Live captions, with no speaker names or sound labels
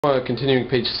Continuing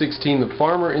page 16, the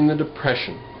farmer in the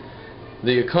Depression.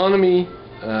 The economy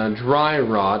dry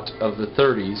rot of the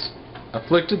 30s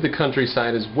afflicted the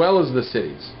countryside as well as the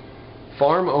cities.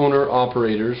 Farm owner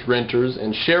operators, renters,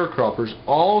 and sharecroppers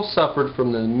all suffered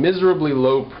from the miserably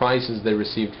low prices they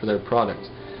received for their products.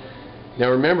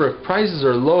 Now remember, if prices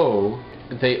are low,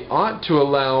 they ought to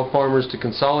allow farmers to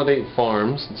consolidate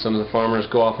farms. Some of the farmers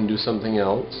go off and do something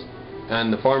else,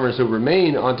 and the farmers who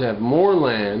remain ought to have more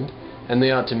land, and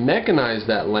they ought to mechanize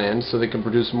that land so they can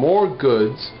produce more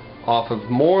goods off of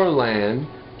more land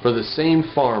for the same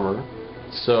farmer.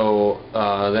 So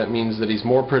that means that he's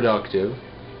more productive,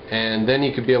 and then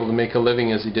he could be able to make a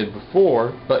living as he did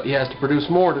before, but he has to produce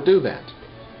more to do that.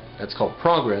 That's called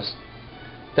progress.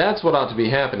 That's what ought to be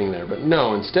happening there. But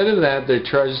no, instead of that, they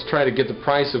just try to get the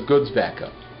price of goods back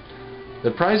up.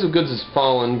 The price of goods has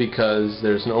fallen because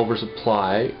there's an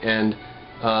oversupply, and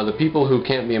the people who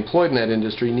can't be employed in that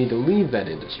industry need to leave that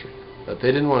industry. But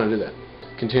they didn't want to do that.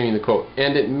 Continuing the quote,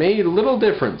 and it made little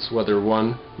difference whether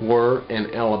one were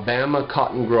an Alabama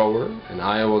cotton grower, an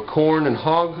Iowa corn and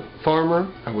hog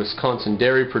farmer, a Wisconsin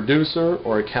dairy producer,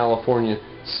 or a California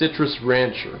citrus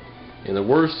rancher. In the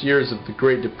worst years of the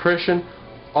Great Depression,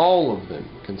 all of them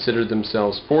considered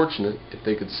themselves fortunate if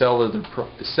they could sell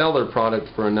their product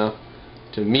for enough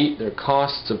to meet their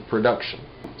costs of production.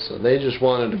 So they just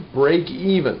wanted to break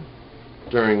even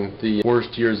during the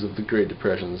worst years of the Great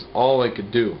Depression. That's all they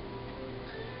could do.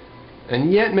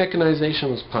 And yet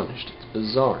mechanization was punished. It's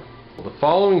bizarre. The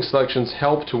following selections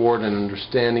help toward an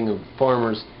understanding of the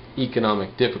farmers'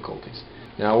 economic difficulties.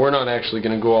 Now we're not actually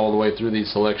going to go all the way through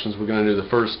these selections. We're going to do the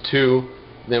first two,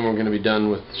 then we're going to be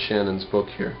done with Shannon's book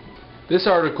here. This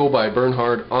article by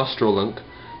Bernhard Ostrolink,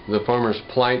 The Farmer's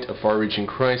Plight, A Far-Reaching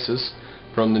Crisis,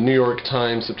 from the New York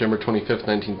Times, September 25,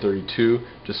 1932,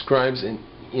 describes in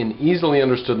easily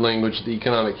understood language the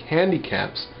economic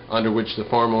handicaps under which the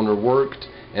farm owner worked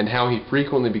and how he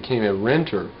frequently became a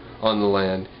renter on the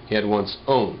land he had once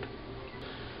owned.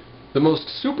 The most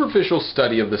superficial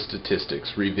study of the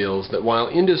statistics reveals that while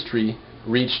industry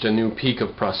reached a new peak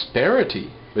of prosperity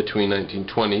between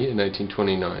 1920 and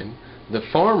 1929, the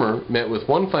farmer met with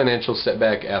one financial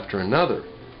setback after another,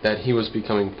 that he was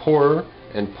becoming poorer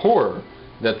and poorer,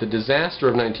 that the disaster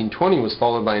of 1920 was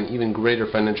followed by an even greater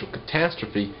financial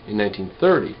catastrophe in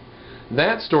 1930.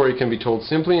 That story can be told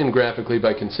simply and graphically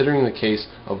by considering the case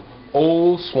of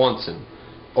Ole Swanson,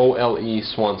 O-L-E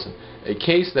Swanson, a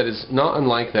case that is not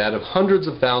unlike that of hundreds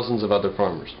of thousands of other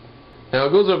farmers. Now it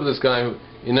goes over this guy who,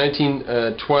 in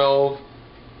 1912,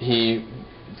 he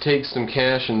takes some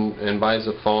cash and buys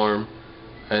a farm,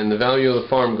 and the value of the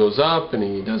farm goes up, and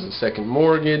he does a second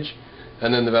mortgage,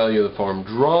 and then the value of the farm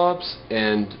drops,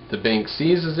 and the bank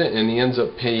seizes it, and he ends up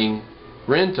paying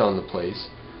rent on the place.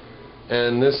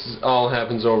 And this all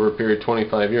happens over a period of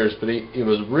 25 years, but he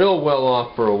was real well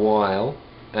off for a while,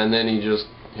 and then he just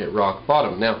hit rock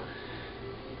bottom. Now,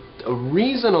 the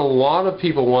reason a lot of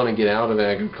people want to get out of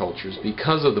agriculture is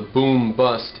because of the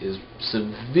boom-bust is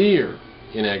severe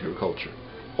in agriculture.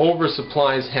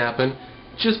 Oversupplies happen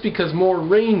just because more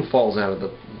rain falls out of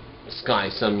the sky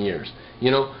some years.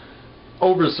 You know,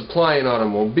 oversupply in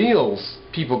automobiles,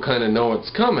 people kind of know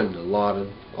it's coming. A lot of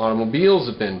automobiles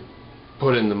have been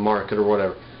put in the market or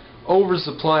whatever.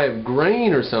 Oversupply of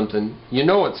grain or something, you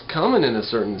know it's coming in a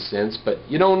certain sense, but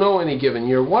you don't know any given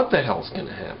year what the hell's going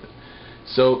to happen.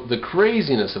 So the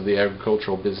craziness of the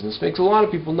agricultural business makes a lot of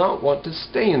people not want to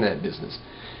stay in that business.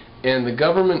 And the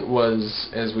government was,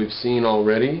 as we've seen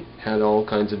already, had all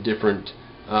kinds of different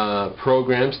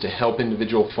programs to help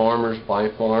individual farmers buy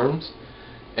farms,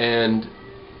 and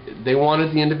they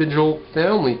wanted the individual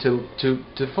family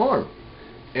to farm.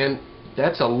 And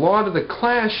that's a lot of the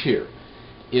clash here,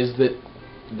 is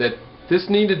that this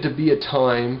needed to be a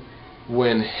time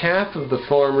when half of the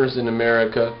farmers in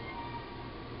America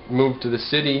moved to the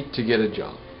city to get a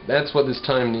job. That's what this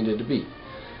time needed to be.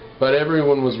 But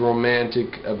everyone was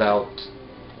romantic about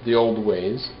the old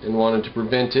ways and wanted to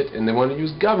prevent it, and they wanted to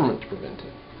use government to prevent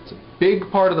it. It's a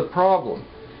big part of the problem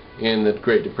in the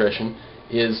Great Depression,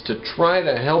 is to try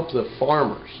to help the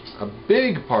farmers. A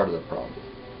big part of the problem.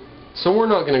 So we're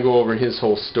not going to go over his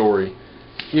whole story.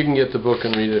 You can get the book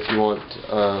and read it if you want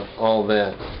all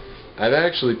that. I've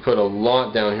actually put a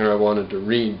lot down here I wanted to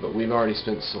read, but we've already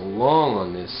spent so long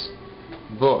on this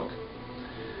book.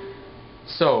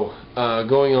 So,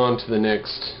 going on to the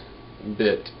next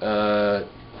bit.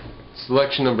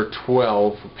 Selection number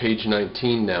 12 for page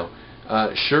 19 now.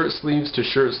 Shirt sleeves to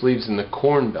shirt sleeves in the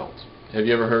Corn Belt. Have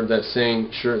you ever heard that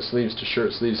saying, shirt sleeves to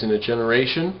shirt sleeves in a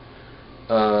generation?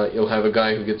 You'll have a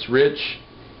guy who gets rich.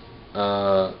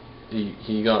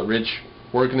 He got rich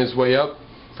working his way up,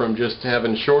 from just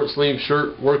having short sleeve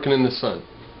shirt working in the sun.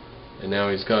 And now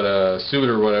he's got a suit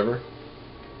or whatever.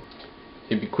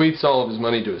 He bequeaths all of his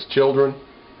money to his children.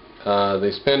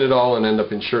 They spend it all and end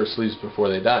up in shirt sleeves before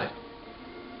they die.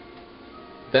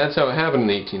 That's how it happened in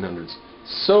the 1800s.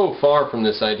 So far from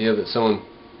this idea that someone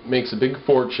makes a big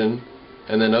fortune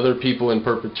and then other people in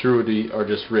perpetuity are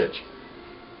just rich.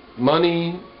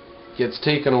 Money gets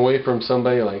taken away from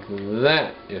somebody like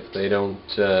that if they don't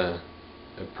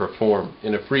perform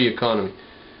in a free economy.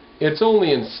 It's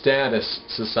only in status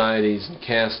societies and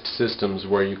caste systems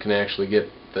where you can actually get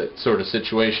that sort of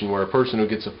situation where a person who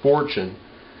gets a fortune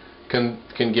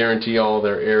can guarantee all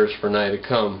their heirs for nigh to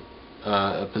come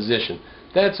a position.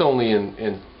 That's only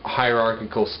in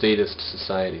hierarchical statist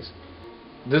societies.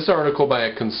 This article by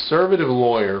a conservative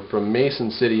lawyer from Mason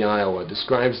City, Iowa,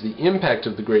 describes the impact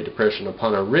of the Great Depression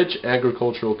upon a rich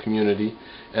agricultural community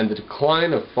and the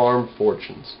decline of farm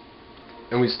fortunes.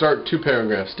 And we start 2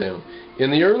 paragraphs down. In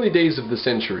the early days of the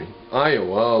century,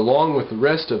 Iowa, along with the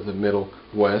rest of the Middle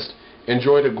West,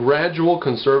 enjoyed a gradual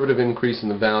conservative increase in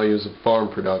the values of farm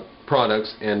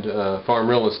products and farm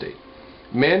real estate.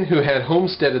 Men who had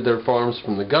homesteaded their farms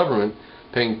from the government,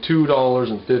 paying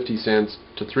 $2.50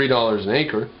 to $3 an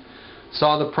acre,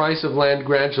 saw the price of land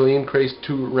gradually increase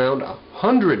to around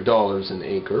 $100 an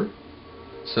acre.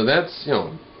 So that's,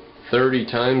 30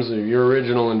 times your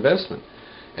original investment,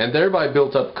 and thereby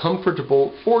built up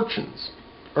comfortable fortunes.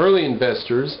 Early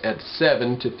investors at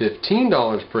 $7 to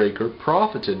 $15 per acre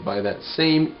profited by that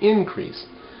same increase.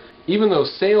 Even though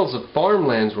sales of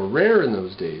farmlands were rare in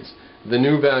those days, the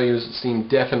new values seemed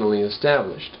definitely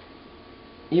established.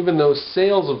 Even though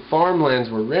sales of farmlands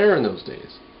were rare in those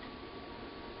days,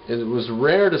 it was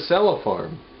rare to sell a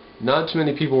farm. Not too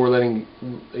many people were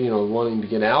wanting to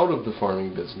get out of the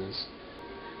farming business.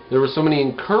 There were so many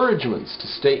encouragements to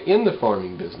stay in the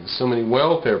farming business, so many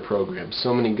welfare programs,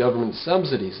 so many government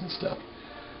subsidies and stuff,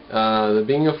 that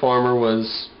being a farmer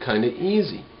was kind of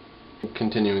easy.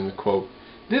 Continuing the quote,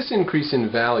 this increase in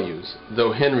values,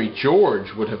 though Henry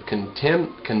George would have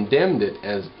condemned it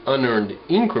as unearned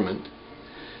increment,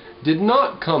 did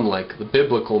not come like the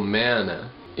biblical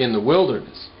manna in the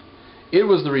wilderness. It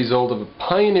was the result of a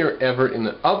pioneer effort in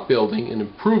the upbuilding and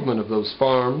improvement of those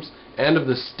farms and of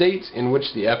the states in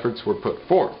which the efforts were put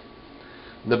forth.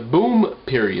 The boom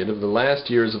period of the last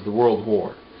years of the World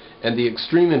War and the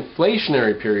extreme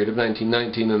inflationary period of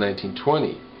 1919 and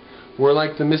 1920 were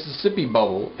like the Mississippi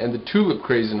bubble and the tulip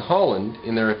craze in Holland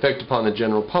in their effect upon the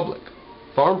general public.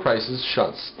 Farm prices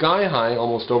shot sky high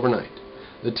almost overnight.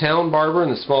 The town barber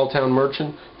and the small town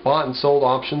merchant bought and sold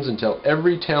options until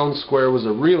every town square was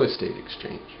a real estate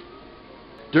exchange.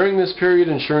 During this period,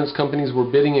 insurance companies were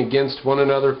bidding against one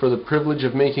another for the privilege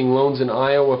of making loans in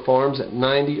Iowa farms at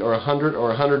 $90 or $100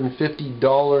 or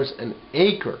 $150 an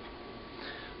acre.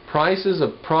 Prices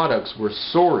of products were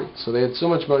soaring, so they had so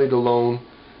much money to loan,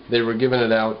 they were giving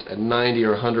it out at $90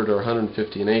 or $100 or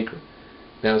 $150 an acre.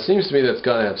 Now, it seems to me that's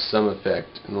got to have some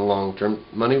effect in the long term.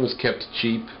 Money was kept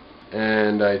cheap,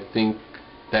 and I think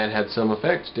that had some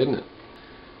effect, didn't it?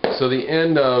 So the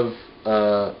end of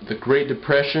the Great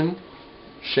Depression,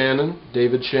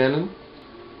 David Shannon.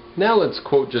 Now let's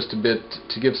quote just a bit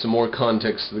to give some more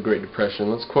context to the Great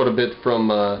Depression. Let's quote a bit from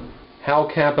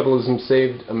How Capitalism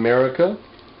Saved America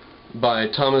by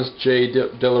Thomas J.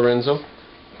 DeLorenzo.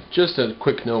 Just a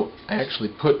quick note, I actually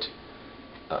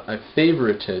I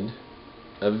favorited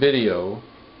a video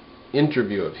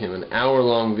interview of him, an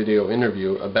hour-long video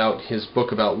interview about his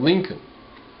book about Lincoln.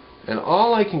 And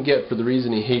all I can get for the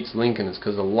reason he hates Lincoln is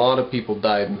because a lot of people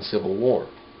died in the Civil War.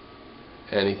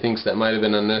 And he thinks that might have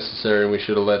been unnecessary and we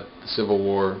should have let the Civil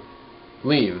War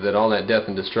leave, that all that death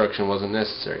and destruction wasn't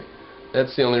necessary.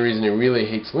 That's the only reason he really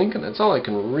hates Lincoln. That's all I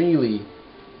can really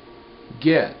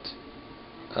get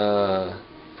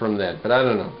from that. But I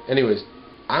don't know. Anyways,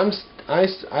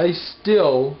 I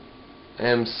still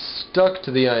am stuck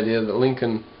to the idea that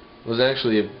Lincoln was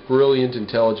actually a brilliant,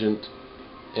 intelligent,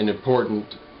 and important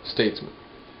statesman.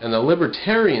 And the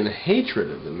libertarian hatred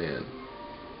of the man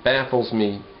baffles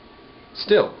me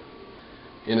still.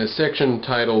 In a section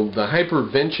titled The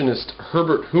Hyperventionist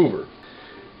Herbert Hoover,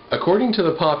 according to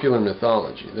the popular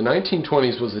mythology, the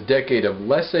 1920s was a decade of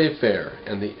laissez-faire,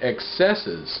 and the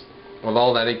excesses of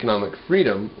all that economic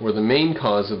freedom were the main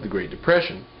cause of the Great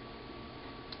Depression.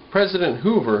 President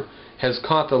Hoover has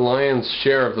caught the lion's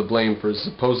share of the blame for his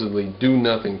supposedly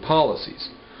do-nothing policies.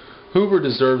 Hoover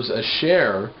deserves a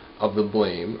share of the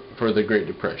blame for the Great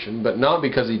Depression, but not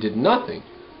because he did nothing.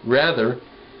 Rather,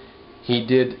 he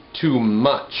did too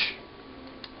much.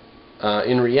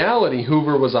 In reality,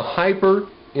 Hoover was a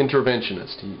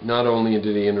hyper-interventionist. Not only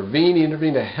did he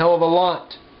intervene a hell of a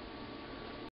lot.